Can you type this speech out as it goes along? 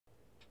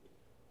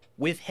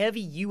With heavy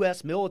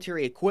U.S.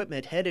 military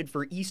equipment headed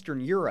for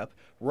Eastern Europe,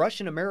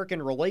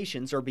 Russian-American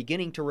relations are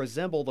beginning to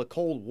resemble the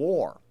Cold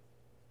War.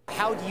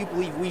 How do you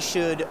believe we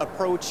should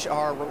approach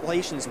our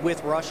relations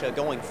with Russia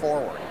going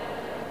forward?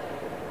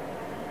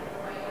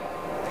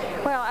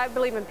 Well, I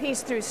believe in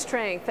peace through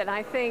strength, and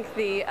I think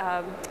the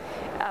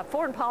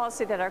foreign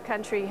policy that our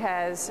country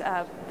has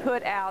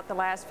put out the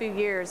last few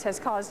years has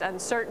caused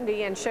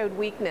uncertainty and showed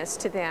weakness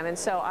to them. And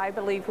so I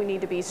believe we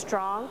need to be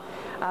strong.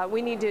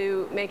 We need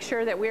to make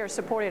sure that we are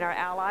supporting our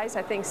allies.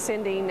 I think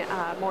sending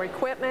more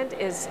equipment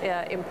is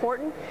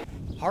important.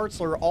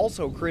 Hartzler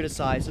also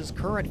criticizes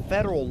current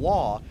federal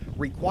law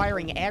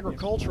requiring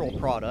agricultural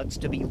products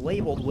to be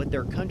labeled with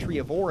their country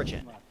of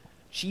origin.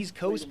 She's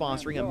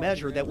co-sponsoring a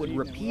measure that would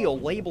repeal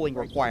labeling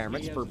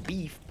requirements for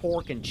beef,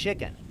 pork, and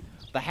chicken.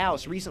 The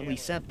House recently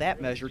sent that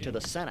measure to the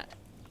Senate.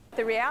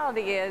 The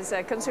reality is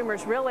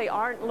consumers really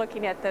aren't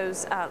looking at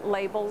those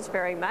labels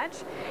very much,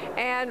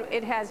 and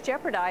it has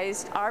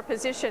jeopardized our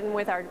position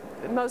with our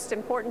most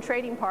important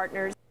trading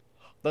partners.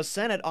 The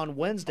Senate on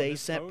Wednesday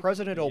sent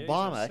President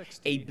Obama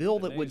a bill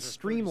that would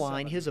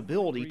streamline his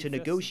ability to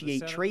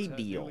negotiate trade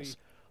deals.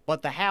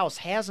 But the House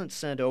hasn't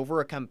sent over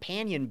a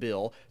companion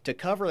bill to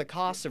cover the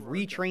costs of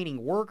retraining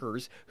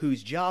workers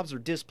whose jobs are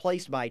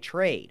displaced by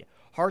trade.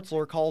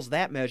 Hartzler calls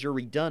that measure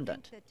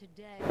redundant.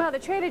 Well, the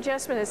Trade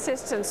Adjustment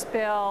Assistance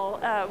Bill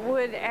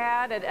would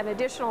add an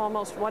additional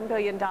almost $1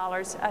 billion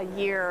a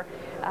year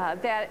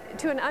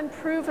to an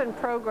unproven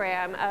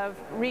program of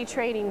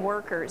retraining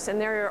workers.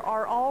 And there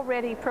are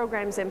already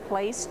programs in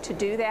place to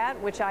do that,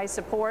 which I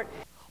support.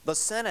 The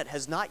Senate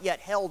has not yet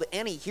held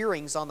any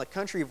hearings on the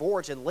country of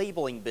origin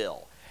labeling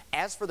bill.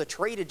 As for the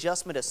Trade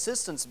Adjustment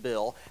Assistance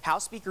Bill,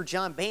 House Speaker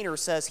John Boehner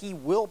says he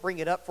will bring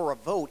it up for a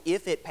vote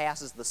if it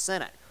passes the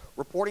Senate.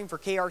 Reporting for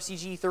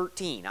KRCG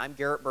 13, I'm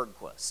Garrett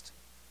Bergquist.